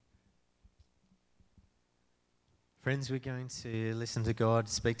Friends, we're going to listen to God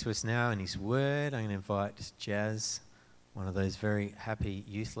speak to us now in His Word. I'm going to invite Jazz, one of those very happy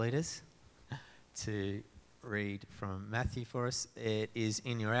youth leaders, to read from Matthew for us. It is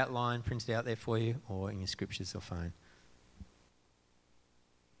in your outline, printed out there for you, or in your scriptures or phone.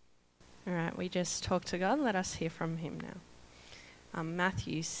 All right, we just talk to God. Let us hear from Him now.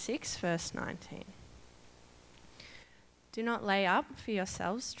 Matthew 6, verse 19. Do not lay up for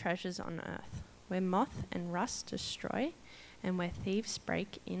yourselves treasures on earth, where moth and rust destroy, and where thieves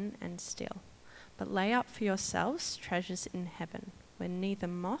break in and steal. But lay up for yourselves treasures in heaven, where neither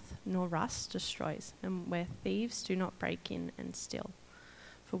moth nor rust destroys, and where thieves do not break in and steal.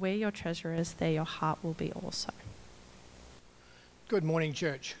 For where your treasure is, there your heart will be also. Good morning,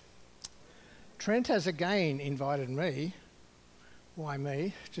 church. Trent has again invited me, why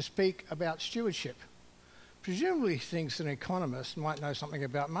me, to speak about stewardship. Presumably he thinks an economist might know something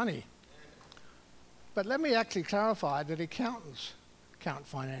about money. But let me actually clarify that accountants count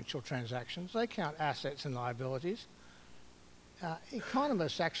financial transactions. They count assets and liabilities.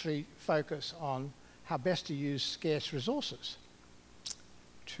 Economists actually focus on how best to use scarce resources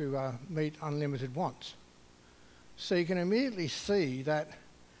to meet unlimited wants. So you can immediately see that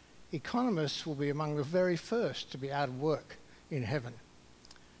economists will be among the very first to be out of work in heaven,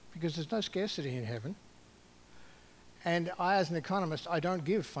 because there's no scarcity in heaven. And I, as an economist, I don't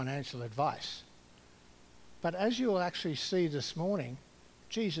give financial advice. But as you will actually see this morning,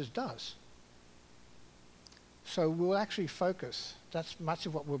 Jesus does. So we'll actually focus. That's much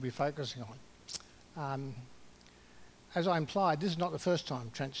of what we'll be focusing on. As I implied, this is not the first time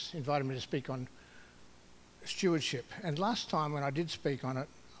Trent's invited me to speak on stewardship. And last time when I did speak on it,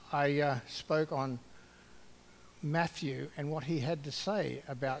 I spoke on Matthew and what he had to say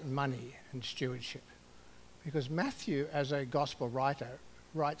about money and stewardship. Because Matthew, as a gospel writer,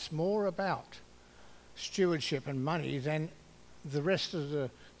 writes more about stewardship and money than the rest of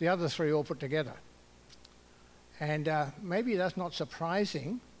the other three all put together. And maybe that's not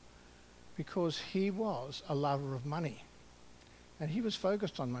surprising, because he was a lover of money. And he was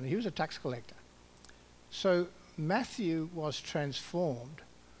focused on money. He was a tax collector. So Matthew was transformed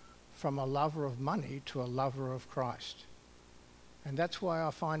from a lover of money to a lover of Christ. And that's why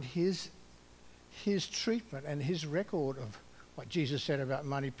I find his treatment and his record of what Jesus said about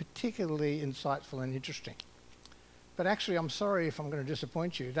money particularly insightful and interesting. But actually, I'm sorry if I'm going to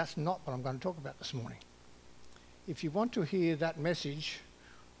disappoint you. That's not what I'm going to talk about this morning. If you want to hear that message,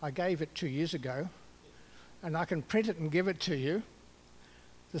 I gave it 2 years ago, and I can print it and give it to you.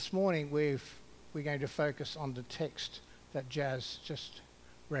 This morning, we're going to focus on the text that Jazz just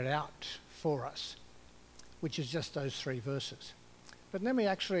read out for us, which is just those 3 verses. But let me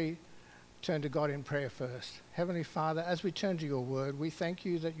actually turn to God in prayer first. Heavenly Father, as we turn to your word, we thank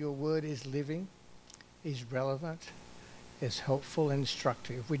you that your word is living, is relevant, is helpful and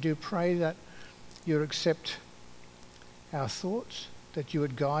instructive. We do pray that you would accept our thoughts, that you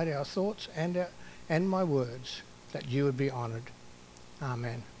would guide our thoughts and my words, that you would be honoured.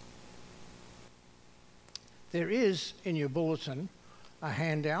 Amen. There is in your bulletin a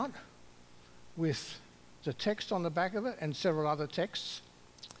handout with the text on the back of it and several other texts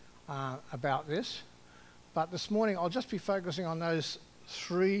about this. But this morning I'll just be focusing on those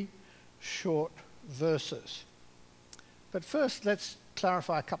 3 short verses. But first, let's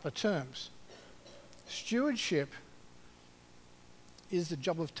clarify a couple of terms. Stewardship is the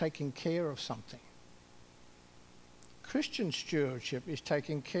job of taking care of something. Christian stewardship is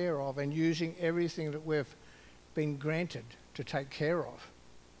taking care of and using everything that we've been granted to take care of,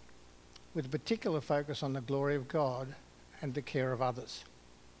 with a particular focus on the glory of God and the care of others.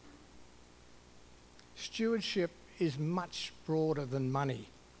 Stewardship is much broader than money.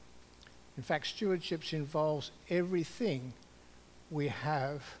 In fact, stewardship involves everything we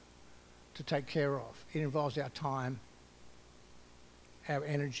have to take care of. It involves our time, our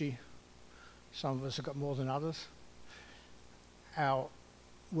energy. Some of us have got more than others. Our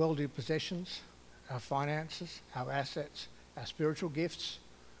worldly possessions, our finances, our assets, our spiritual gifts.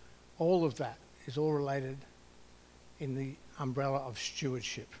 All of that is all related in the umbrella of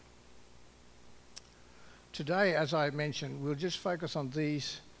stewardship. Today, as I mentioned, we'll just focus on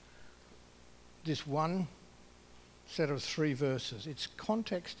this one set of 3 verses. Its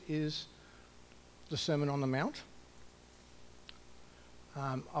context is the Sermon on the Mount.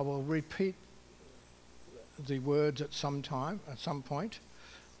 I will repeat the words at some point,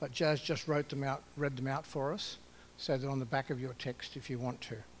 but Jazz just read them out for us, so they're on the back of your text if you want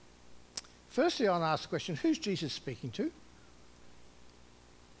to. Firstly, I'll ask the question, who's Jesus speaking to?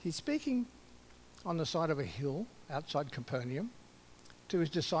 He's speaking on the side of a hill outside Capernaum to his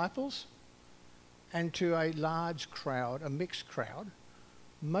disciples and to a large crowd, a mixed crowd,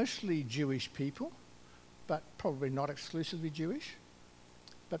 mostly Jewish people, but probably not exclusively Jewish,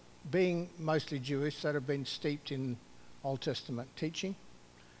 but being mostly Jewish that have been steeped in Old Testament teaching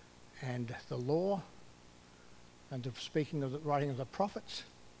and the law and the speaking of the writing of the prophets.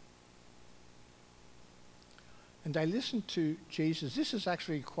 And they listened to Jesus. This is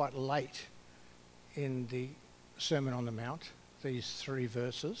actually quite late in the Sermon on the Mount, these 3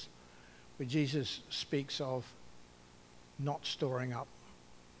 verses, where Jesus speaks of not storing up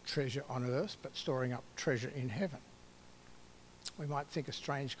treasure on earth, but storing up treasure in heaven. We might think a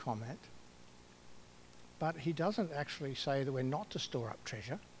strange comment, but he doesn't actually say that we're not to store up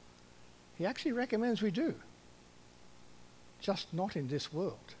treasure. He actually recommends we do, just not in this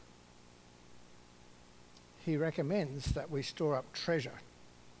world. He recommends that we store up treasure.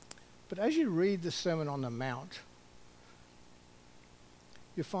 But as you read the Sermon on the Mount,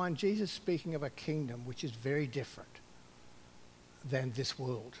 you find Jesus speaking of a kingdom which is very different than this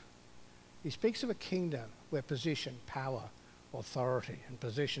world. He speaks of a kingdom where position, power, authority and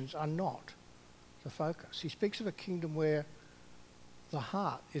possessions are not the focus. He speaks of a kingdom where the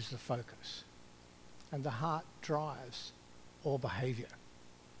heart is the focus, and the heart drives all behaviour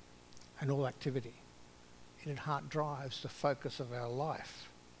and all activity. And the heart drives the focus of our life,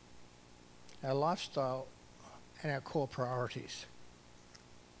 our lifestyle and our core priorities.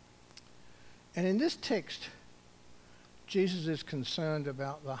 And in this text, Jesus is concerned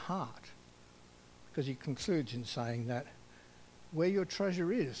about the heart, because he concludes in saying that where your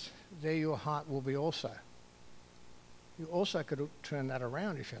treasure is, there your heart will be also. You also could turn that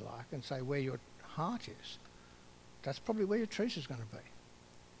around, if you like, and say where your heart is, that's probably where your treasure is going to be.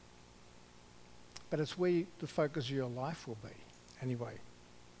 But it's where the focus of your life will be, anyway.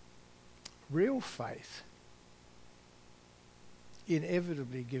 Real faith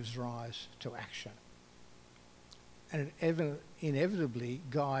inevitably gives rise to action, and it inevitably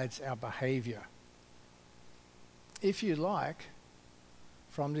guides our behaviour. If you like,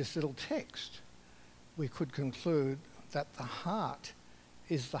 from this little text, we could conclude that the heart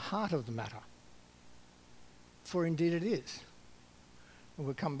is the heart of the matter. For indeed it is. And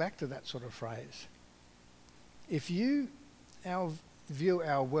we'll come back to that sort of phrase. If you view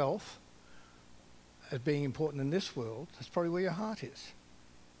our wealth as being important in this world, that's probably where your heart is.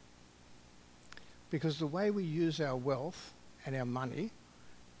 Because the way we use our wealth and our money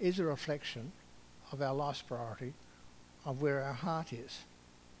is a reflection of our life's priority, of where our heart is.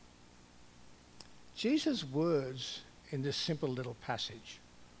 Jesus' words in this simple little passage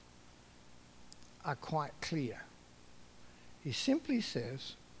are quite clear. He simply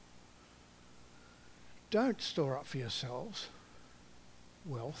says, don't store up for yourselves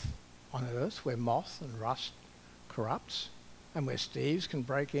wealth on earth where moth and rust corrupts and where thieves can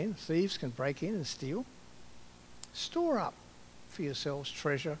break in and steal. Store up for yourselves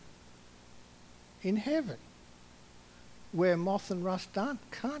treasure in heaven where moth and rust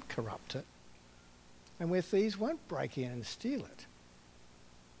can't corrupt it and where thieves won't break in and steal it.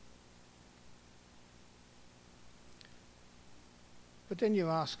 But then you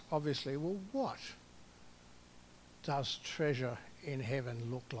ask, obviously, well, what does treasure in heaven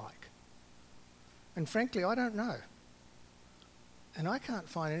look like? And frankly, I don't know. And I can't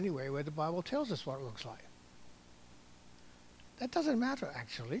find anywhere where the Bible tells us what it looks like. That doesn't matter,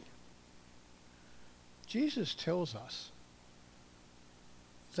 actually. Jesus tells us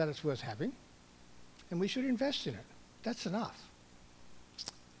that it's worth having, and we should invest in it. That's enough.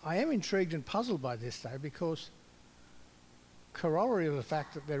 I am intrigued and puzzled by this, though, because corollary of the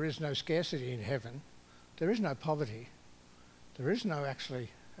fact that there is no scarcity in heaven, there is no poverty, there is no actually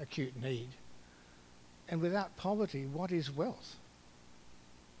acute need. And without poverty, what is wealth?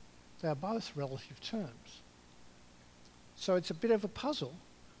 They are both relative terms. So it's a bit of a puzzle,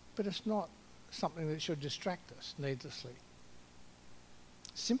 but it's not something that should distract us needlessly.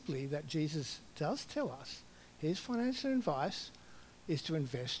 Simply that Jesus does tell us his financial advice is to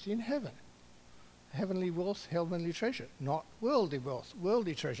invest in heaven. Heavenly wealth, heavenly treasure, not worldly wealth,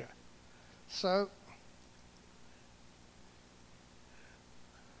 worldly treasure. So,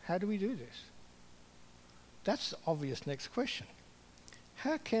 how do we do this? That's the obvious next question.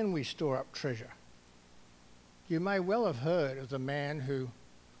 How can we store up treasure? You may well have heard of the man who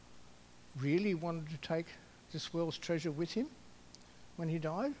really wanted to take this world's treasure with him when he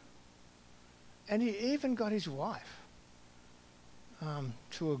died. And he even got his wife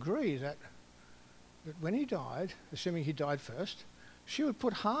to agree that when he died, assuming he died first, she would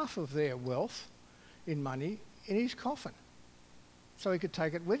put half of their wealth in money in his coffin so he could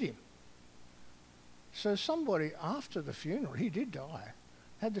take it with him. So somebody after the funeral, he did die,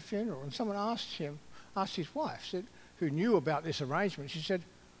 had the funeral, and someone asked his wife, who knew about this arrangement, she said,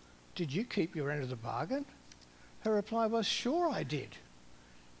 "Did you keep your end of the bargain?" Her reply was, "Sure I did.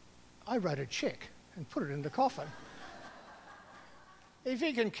 I wrote a cheque and put it in the coffin. If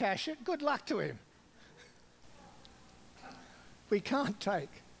he can cash it, good luck to him." We can't take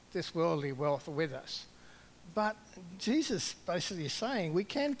this worldly wealth with us, but Jesus basically is saying we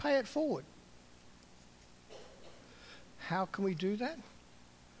can pay it forward. How can we do that?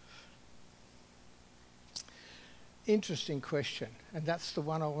 Interesting question, and that's the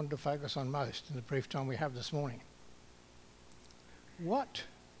one I want to focus on most in the brief time we have this morning. What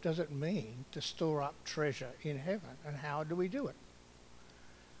does it mean to store up treasure in heaven, and how do we do it?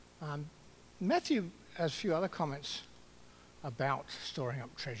 Matthew has a few other comments about storing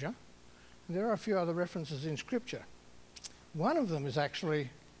up treasure, and there are a few other references in Scripture. One of them is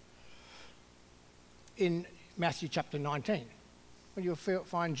actually in Matthew chapter 19, where you'll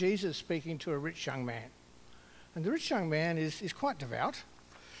find Jesus speaking to a rich young man. And the rich young man is quite devout.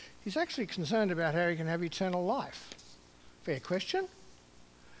 He's actually concerned about how he can have eternal life. Fair question.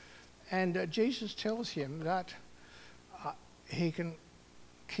 And Jesus tells him that he can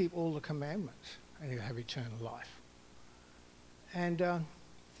keep all the commandments and he'll have eternal life. And the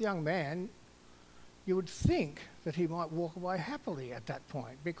young man, you would think that he might walk away happily at that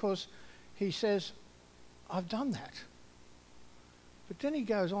point, because he says, "I've done that." But then he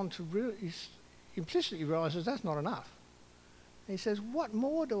goes on to implicitly realises that's not enough. And he says, "What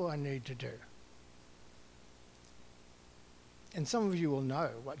more do I need to do?" And some of you will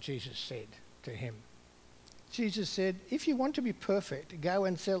know what Jesus said to him. Jesus said, "If you want to be perfect, go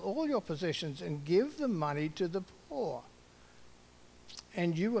and sell all your possessions and give the money to the poor,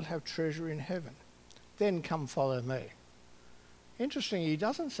 and you will have treasure in heaven. Then come follow me." Interesting, he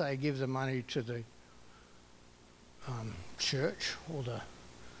doesn't say give the money to the church or the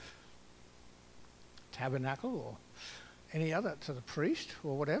tabernacle or any other, to the priest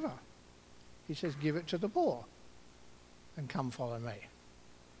or whatever. He says give it to the poor and come follow me,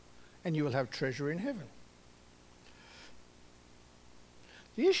 and you will have treasure in heaven.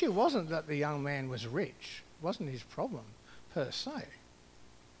 The issue wasn't that the young man was rich. It wasn't his problem per se.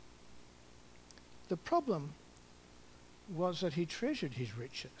 The problem was that he treasured his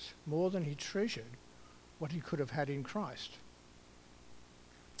riches more than he treasured what he could have had in Christ.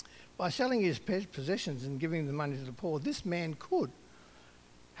 By selling his possessions and giving the money to the poor, this man could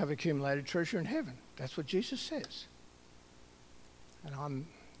have accumulated treasure in heaven. That's what Jesus says. And I'm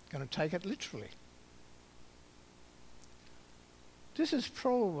going to take it literally. This is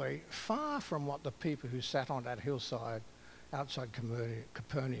probably far from what the people who sat on that hillside outside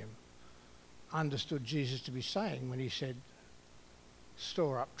Capernaum understood Jesus to be saying when he said,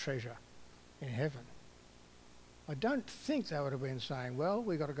 "Store up treasure in heaven." I don't think they would have been saying, "Well,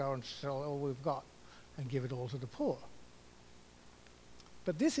 we've got to go and sell all we've got and give it all to the poor."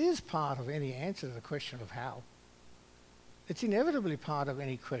 But this is part of any answer to the question of how. It's inevitably part of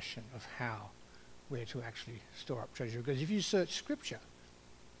any question of how we're to actually store up treasure. Because if you search Scripture,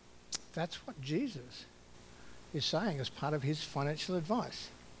 that's what Jesus is saying as part of his financial advice.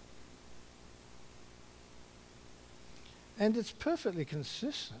 And it's perfectly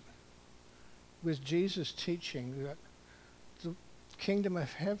consistent with Jesus' teaching that the kingdom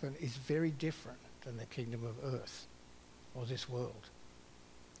of heaven is very different than the kingdom of earth or this world.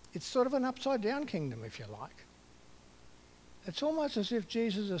 It's sort of an upside-down kingdom, if you like. It's almost as if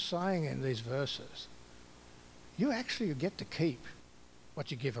Jesus is saying in these verses, you actually get to keep what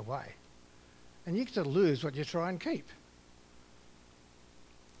you give away, and you get to lose what you try and keep.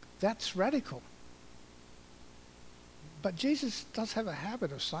 That's radical. But Jesus does have a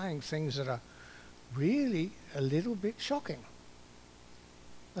habit of saying things that are really a little bit shocking.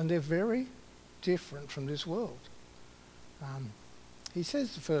 And they're very different from this world. He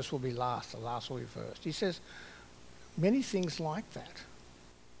says the first will be last, the last will be first. He says many things like that.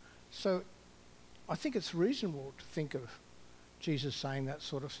 So I think it's reasonable to think of Jesus saying that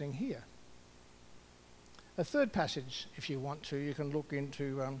sort of thing here. A third passage, if you want to, you can look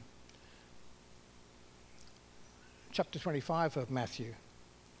into chapter 25 of Matthew,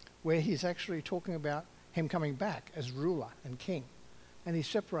 where he's actually talking about him coming back as ruler and king, and he's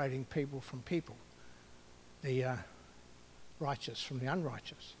separating people from people, the righteous from the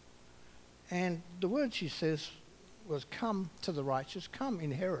unrighteous. And the words he says was, "Come to the righteous, come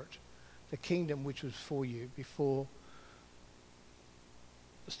inherit the kingdom which was for you before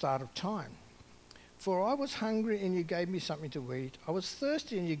the start of time. For I was hungry and you gave me something to eat. I was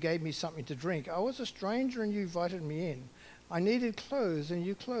thirsty and you gave me something to drink. I was a stranger and you invited me in. I needed clothes and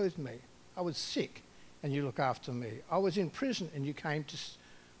you clothed me. I was sick and you looked after me. I was in prison and you came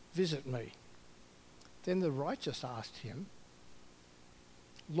visit me." Then the righteous asked him,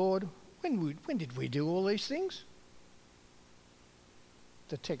 "Lord, when did we do all these things?"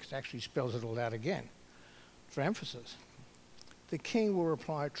 The text actually spells it all out again for emphasis. The king will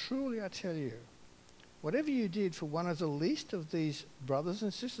reply, "Truly I tell you, whatever you did for one of the least of these brothers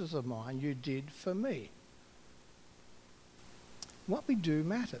and sisters of mine, you did for me." What we do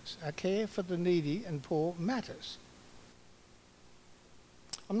matters. Our care for the needy and poor matters.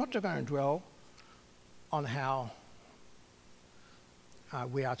 I'm not going to dwell on how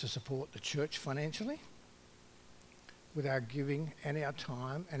we are to support the church financially with our giving and our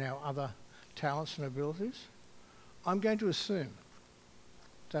time and our other talents and abilities. I'm going to assume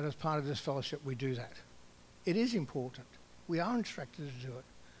that as part of this fellowship we do that. It is important. We are instructed to do it.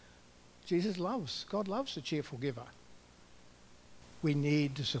 God loves the cheerful giver. We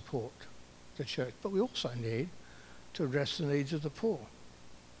need to support the church, but we also need to address the needs of the poor.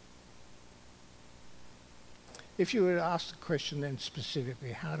 If you were to ask the question then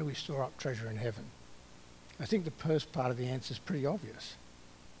specifically, how do we store up treasure in heaven? I think the first part of the answer is pretty obvious.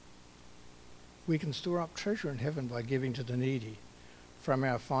 We can store up treasure in heaven by giving to the needy from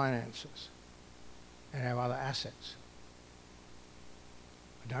our finances and our other assets.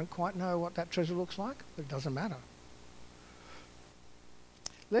 I don't quite know what that treasure looks like, but it doesn't matter.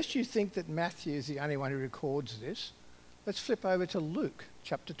 Lest you think that Matthew is the only one who records this, let's flip over to Luke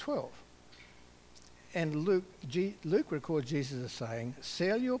chapter 12. And Luke records Jesus as saying,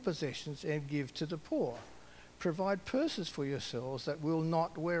 "Sell your possessions and give to the poor. Provide purses for yourselves that will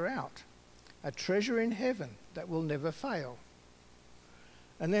not wear out, a treasure in heaven that will never fail."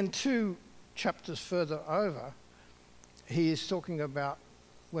 And then 2 chapters further over, he is talking about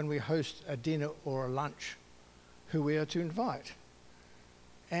when we host a dinner or a lunch, who we are to invite.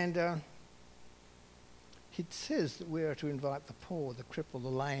 And it says that we are to invite the poor, the crippled, the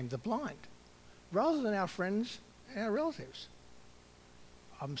lame, the blind, rather than our friends and our relatives.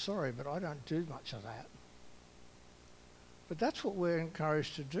 I'm sorry, but I don't do much of that. But that's what we're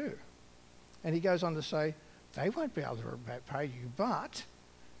encouraged to do. And he goes on to say, they won't be able to repay you, but,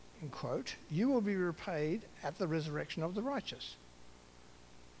 in quote, "you will be repaid at the resurrection of the righteous."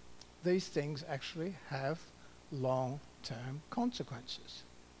 These things actually have long-term consequences.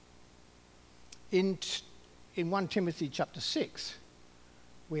 In 1 Timothy chapter 6,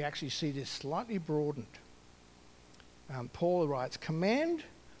 we actually see this slightly broadened. Paul writes, "Command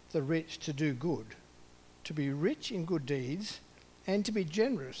the rich to do good, to be rich in good deeds, and to be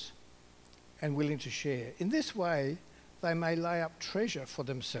generous and willing to share. In this way, they may lay up treasure for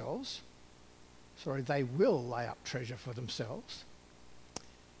themselves." They will lay up treasure for themselves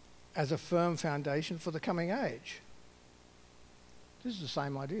as a firm foundation for the coming age. This is the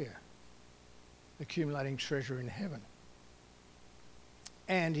same idea. Accumulating treasure in heaven.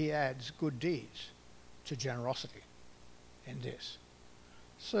 And he adds good deeds to generosity in this.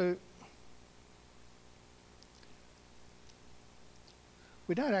 So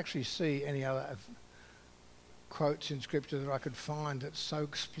we don't actually see any other quotes in Scripture that I could find that so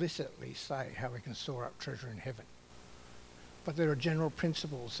explicitly say how we can store up treasure in heaven. But there are general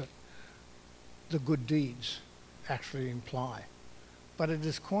principles that the good deeds actually imply. But it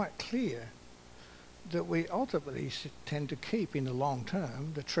is quite clear that we ultimately tend to keep in the long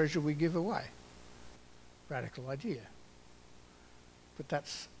term the treasure we give away. Radical idea. But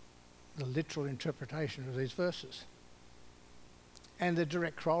that's the literal interpretation of these verses. And the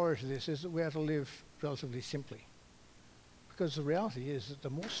direct corollary to this is that we are to live relatively simply. Because the reality is that the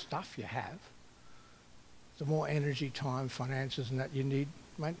more stuff you have, the more energy, time, finances and that you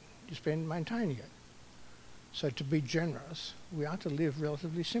spend maintaining it. So to be generous, we are to live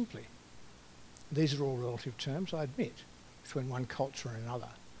relatively simply. These are all relative terms, I admit, between one culture and another.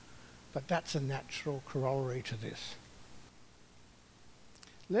 But that's a natural corollary to this.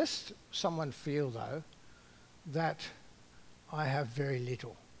 Lest someone feel, though, that I have very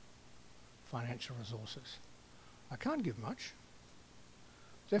little financial resources. I can't give much.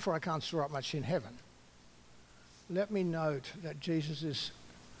 Therefore, I can't store up much in heaven. Let me note that Jesus is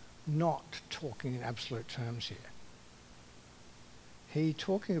not talking in absolute terms here. He's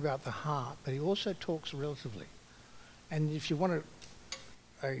talking about the heart, but he also talks relatively. And if you want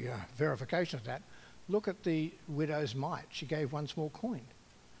a verification of that, look at the widow's mite. She gave one small coin.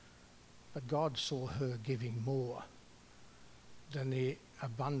 But God saw her giving more than the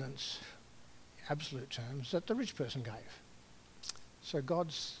abundance, absolute terms, that the rich person gave. So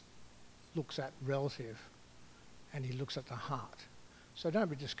God looks at relative and he looks at the heart. So don't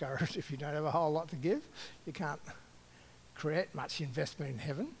be discouraged if you don't have a whole lot to give. You can't create much investment in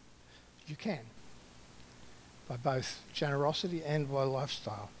heaven. You can, by both generosity and by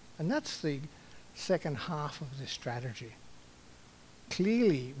lifestyle. And that's the second half of this strategy.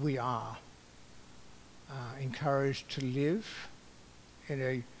 Clearly, we are encouraged to live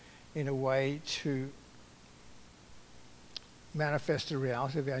in a way to manifest the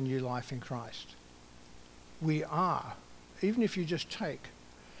reality of our new life in Christ. We are, even if you just take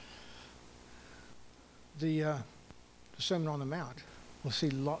the Sermon on the Mount, we'll see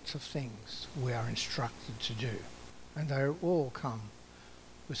lots of things we are instructed to do, and they all come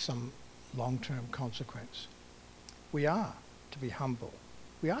with some long-term consequence. We are to be humble.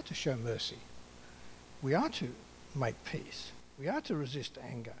 We are to show mercy. We are to make peace. We are to resist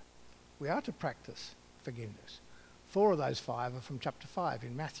anger. We are to practice forgiveness. 4 of those 5 are from chapter 5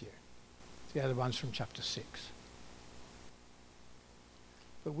 in Matthew. The other one's from chapter 6.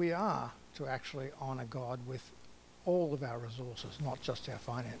 But we are to actually honour God with all of our resources, not just our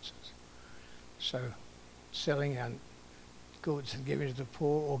finances. So selling our goods and giving to the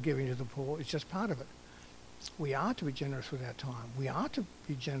poor or giving to the poor is just part of it. We are to be generous with our time. We are to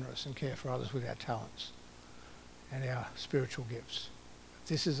be generous and care for others with our talents and our spiritual gifts.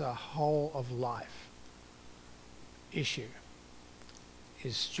 This is a whole of life issue,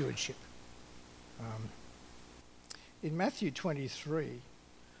 is stewardship. In Matthew 23,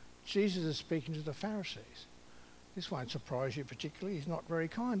 Jesus is speaking to the Pharisees. This won't surprise you particularly. He's not very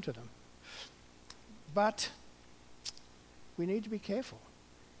kind to them. But we need to be careful,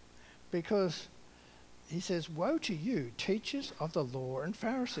 because he says, "Woe to you, teachers of the law and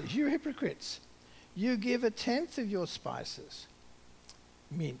Pharisees, you hypocrites! You give 1/10 of your spices,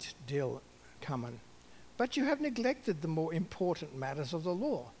 mint, dill, cumin, but you have neglected the more important matters of the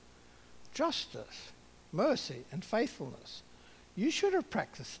law, justice, mercy, and faithfulness. You should have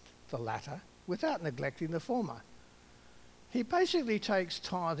practiced the latter without neglecting the former." He basically takes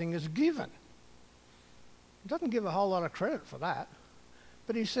tithing as given. He doesn't give a whole lot of credit for that,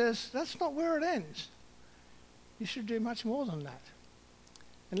 but he says that's not where it ends. You should do much more than that.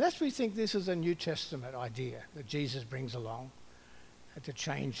 Unless we think this is a New Testament idea that Jesus brings along to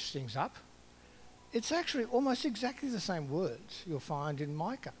change things up, it's actually almost exactly the same words you'll find in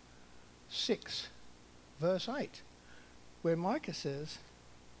Micah 6, verse 8, where Micah says,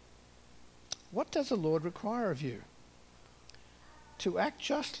 "What does the Lord require of you? To act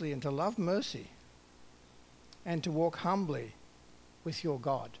justly and to love mercy and to walk humbly with your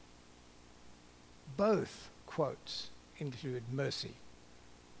God." Both quotes include mercy.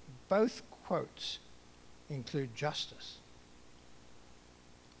 Both quotes include justice,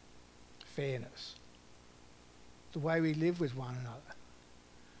 fairness, the way we live with one another.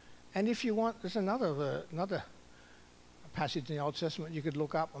 And if you want, there's another passage in the Old Testament you could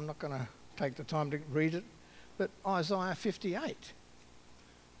look up. I'm not going to take the time to read it, but Isaiah 58,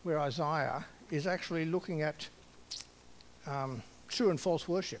 where Isaiah is actually looking at true and false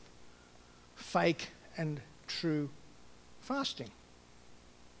worship, fake and true fasting.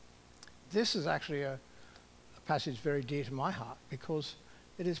 This is actually a passage very dear to my heart, because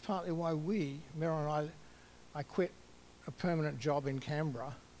it is partly why Meryl and I quit a permanent job in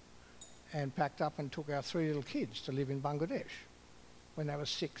Canberra and packed up and took our 3 little kids to live in Bangladesh when they were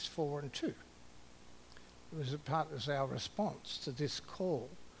 6, 4 and 2. It was our response to this call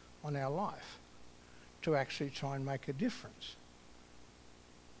on our life to actually try and make a difference.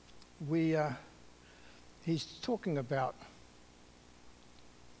 He's talking about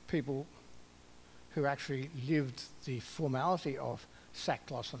people who actually lived the formality of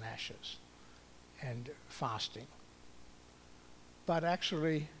sackcloth and ashes and fasting, but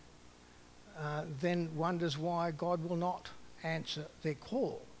actually then wonders why God will not answer their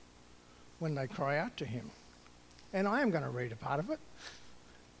call when they cry out to him. And I am going to read a part of it.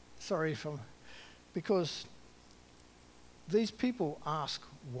 Because these people ask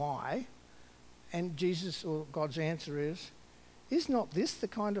why, and Jesus or God's answer is not this the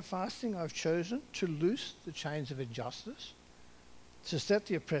kind of fasting I've chosen, to loose the chains of injustice, to set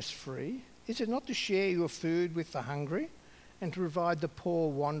the oppressed free? Is it not to share your food with the hungry and to provide the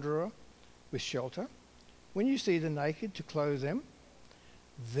poor wanderer with shelter? When you see the naked, to clothe them,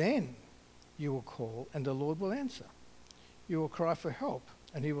 then you will call and the Lord will answer. You will cry for help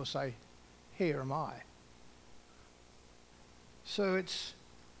and he will say, "Here am I." So it's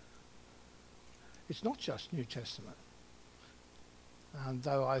not just New Testament,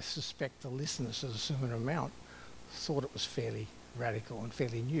 though I suspect the listeners of the Sermon on the Mount thought it was fairly radical and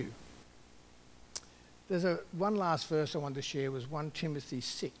fairly new. There's one last verse I wanted to share, was 1 Timothy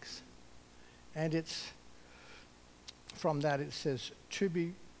 6, and it's from that it says,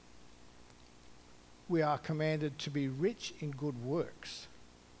 we are commanded to be rich in good works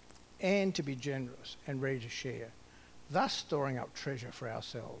and to be generous and ready to share. thus storing up treasure for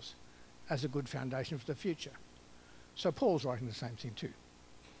ourselves as a good foundation for the future. So Paul's writing the same thing too.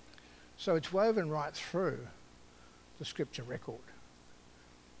 So it's woven right through the scripture record.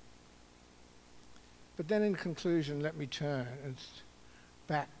 But then in conclusion, let me turn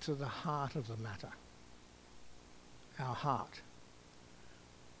back to the heart of the matter. Our heart.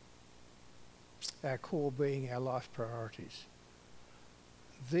 Our core being our life priorities.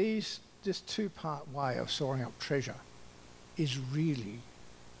 This two-part way of storing up treasure is really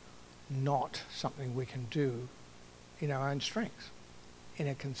not something we can do in our own strength, in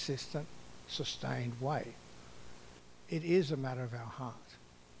a consistent, sustained way. It is a matter of our heart.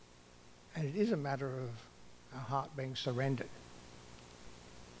 And it is a matter of our heart being surrendered.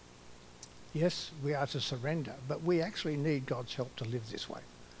 Yes, we are to surrender, but we actually need God's help to live this way,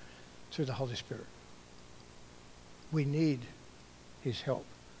 through the Holy Spirit. We need his help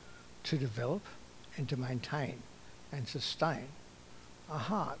to develop and to maintain and sustain a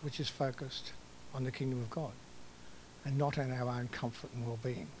heart which is focused on the kingdom of God and not on our own comfort and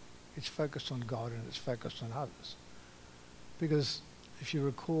well-being. It's focused on God and it's focused on others. Because if you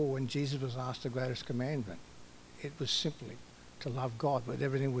recall, when Jesus was asked the greatest commandment, it was simply to love God with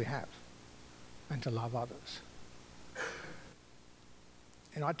everything we have and to love others.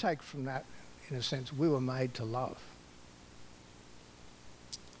 And I take from that, in a sense, we were made to love.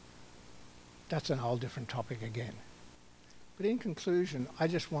 That's an whole different topic again. But in conclusion, I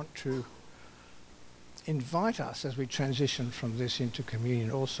just want to invite us as we transition from this into communion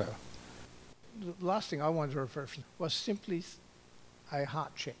also. The last thing I wanted to refer to was simply a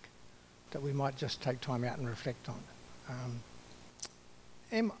heart check that we might just take time out and reflect on.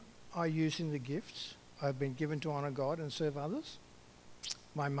 Am I using the gifts I've been given to honour God and serve others?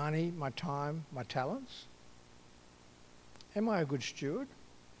 My money, my time, my talents? Am I a good steward?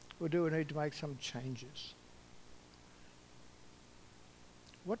 Or do I need to make some changes?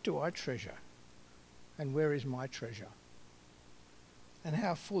 What do I treasure? And where is my treasure? And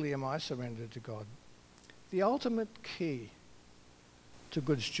how fully am I surrendered to God? The ultimate key to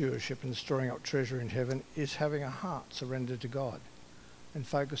good stewardship and storing up treasure in heaven is having a heart surrendered to God and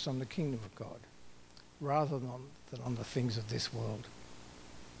focused on the kingdom of God rather than on the things of this world.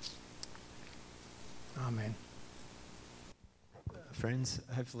 Amen. Friends,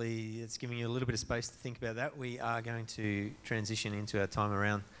 hopefully it's giving you a little bit of space to think about that. We are going to transition into our time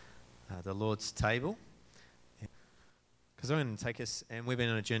around the Lord's table. Because I'm going to take us, and we've been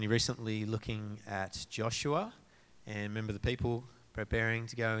on a journey recently looking at Joshua, and remember the people preparing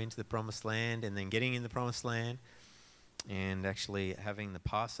to go into the promised land and then getting in the promised land and actually having the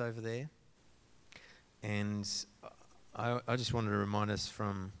Passover there. And I just wanted to remind us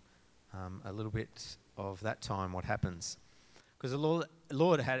from a little bit of that time what happens. Because the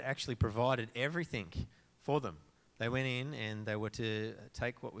Lord had actually provided everything for them. They went in and they were to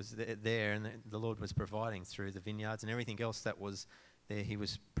take what was there, and the Lord was providing through the vineyards and everything else that was there. He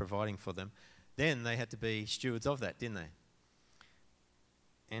was providing for them. Then they had to be stewards of that, didn't they?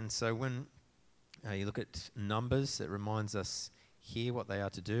 And so when you look at Numbers, it reminds us here what they are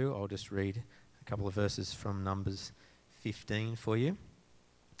to do. I'll just read a couple of verses from Numbers 15 for you.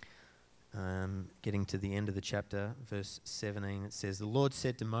 Getting to the end of the chapter, verse 17, it says, "The Lord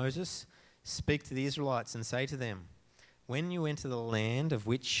said to Moses, speak to the Israelites and say to them, when you enter the land of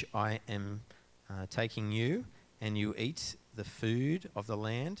which I am taking you, and you eat the food of the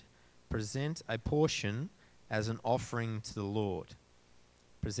land, present a portion as an offering to the Lord.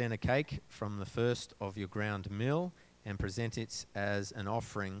 Present a cake from the first of your ground meal, and present it as an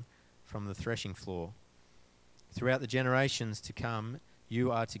offering from the threshing floor. Throughout the generations to come,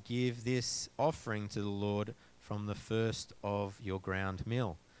 you are to give this offering to the Lord from the first of your ground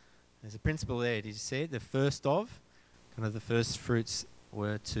meal." There's a principle there. Did you see it? The first of, kind of the first fruits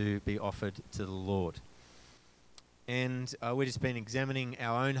were to be offered to the Lord. And we've just been examining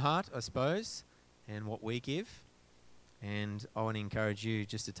our own heart, I suppose, and what we give. And I want to encourage you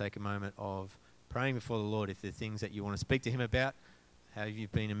just to take a moment of praying before the Lord if there are things that you want to speak to him about, how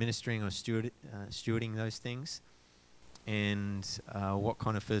you've been administering or stewarding those things, and what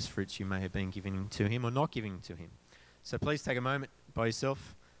kind of first fruits you may have been giving to him or not giving to him. So please take a moment by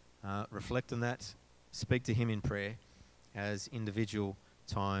yourself, reflect on that, speak to him in prayer as individual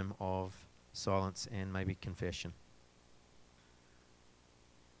time of silence and maybe confession.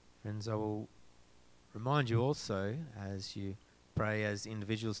 Friends, I will remind you also, as you pray as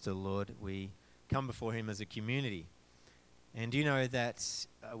individuals to the Lord, we come before him as a community. And do you know that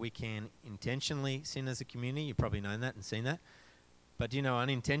we can intentionally sin as a community? You've probably known that and seen that. But do you know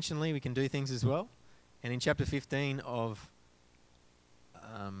unintentionally we can do things as well? And in chapter 15 of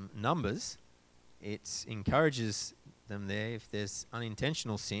Numbers, it encourages them there if there's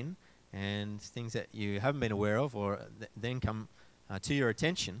unintentional sin and things that you haven't been aware of or then come to your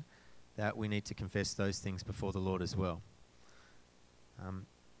attention, that we need to confess those things before the Lord as well.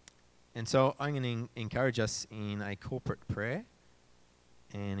 And so I'm going to encourage us in a corporate prayer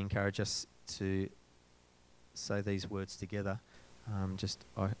and encourage us to say these words together.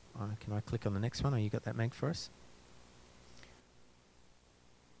 Can I click on the next one? Or you got that, Meg, for us?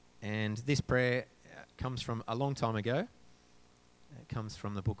 And this prayer comes from a long time ago. It comes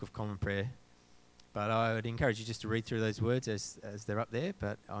from the Book of Common Prayer. But I would encourage you just to read through those words as they're up there,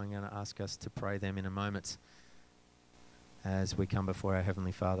 but I'm going to ask us to pray them in a moment as we come before our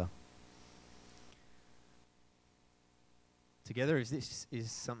Heavenly Father. Together, if this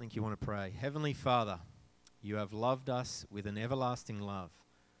is something you want to pray. Heavenly Father, you have loved us with an everlasting love,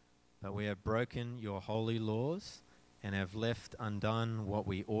 but we have broken your holy laws and have left undone what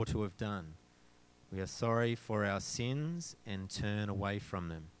we ought to have done. We are sorry for our sins and turn away from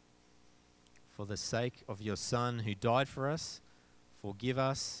them. For the sake of your Son who died for us, forgive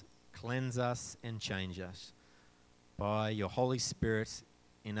us, cleanse us, and change us. By your Holy Spirit,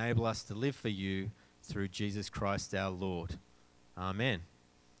 enable us to live for you through Jesus Christ our Lord. Amen.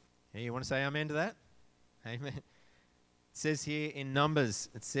 Hey, you want to say amen to that? Amen. It says here in Numbers,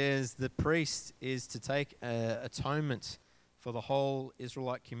 it says the priest is to take atonement for the whole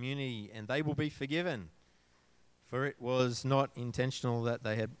Israelite community, and they will be forgiven. For it was not intentionally that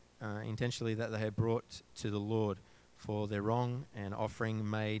they had brought to the Lord for their wrong an offering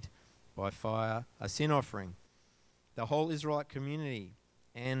made by fire, a sin offering. The whole Israelite community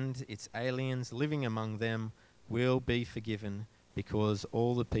and its aliens living among them will be forgiven because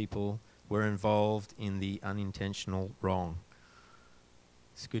all the people were involved in the unintentional wrong.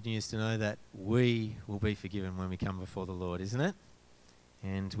 It's good news to know that we will be forgiven when we come before the Lord, isn't it?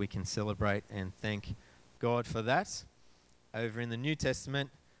 And we can celebrate and thank God for that. Over in the New Testament,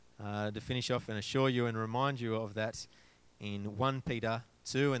 to finish off and assure you and remind you of that, in 1 Peter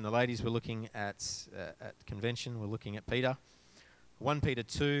 2, and the ladies were looking at convention, we're looking at Peter. 1 Peter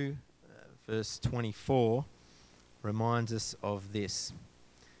 2, verse 24, reminds us of this.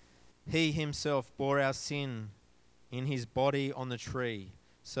 He himself bore our sin in his body on the tree,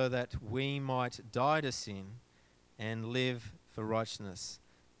 so that we might die to sin and live for righteousness.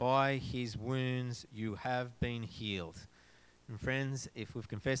 By his wounds you have been healed. And friends, if we've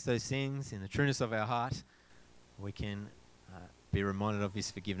confessed those things in the trueness of our heart, we can be reminded of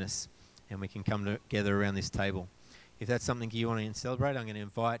his forgiveness, and we can come together around this table. If that's something you want to celebrate, I'm going to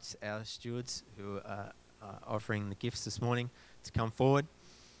invite our stewards who are offering the gifts this morning to come forward,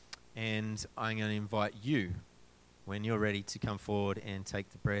 and I'm going to invite you, when you're ready, to come forward and take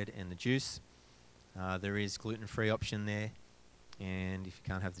the bread and the juice. There is gluten-free option there, and if you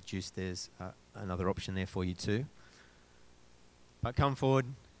can't have the juice, there's another option there for you too. But come forward.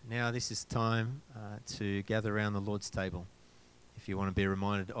 Now this is time to gather around the Lord's table if you want to be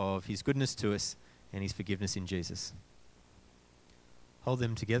reminded of his goodness to us and his forgiveness in Jesus. Hold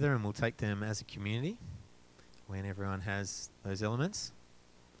them together and we'll take them as a community when everyone has those elements.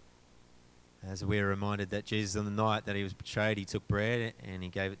 As we are reminded that Jesus, on the night that he was betrayed, he took bread and he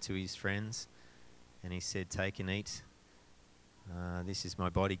gave it to his friends and he said, "Take and eat. This is my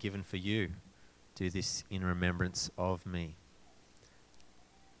body given for you. Do this in remembrance of me."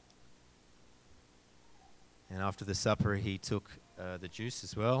 And after the supper, he took the juice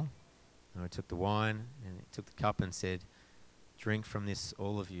as well. And he took the wine and he took the cup and said, "Drink from this,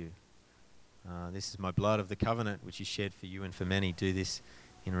 all of you. This is my blood of the covenant, which is shed for you and for many. Do this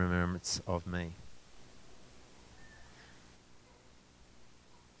in remembrance of me."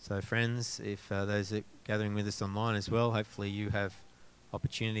 So friends, if those are gathering with us online as well, hopefully you have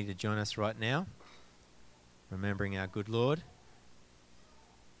opportunity to join us right now, remembering our good Lord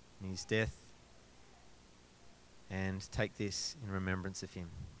and his death, and take this in remembrance of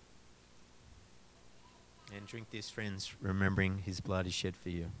him. And drink this, friends, remembering his blood is shed for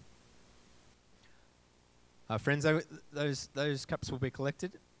you. Friends, those cups will be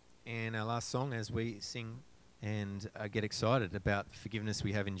collected, and our last song as we sing and get excited about the forgiveness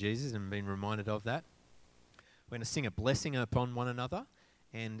we have in Jesus and being reminded of that. We're going to sing a blessing upon one another,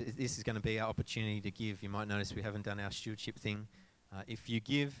 and this is going to be our opportunity to give. You might notice we haven't done our stewardship thing. If you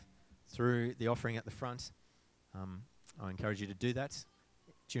give through the offering at the front, I encourage you to do that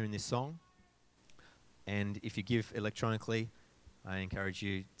during this song. And if you give electronically, I encourage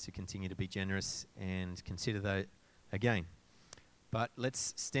you to continue to be generous and consider that again. But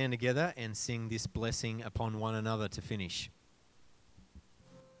let's stand together and sing this blessing upon one another to finish.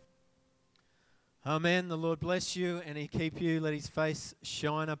 Amen. The Lord bless you and he keep you. Let his face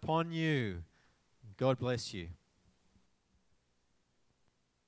shine upon you. God bless you.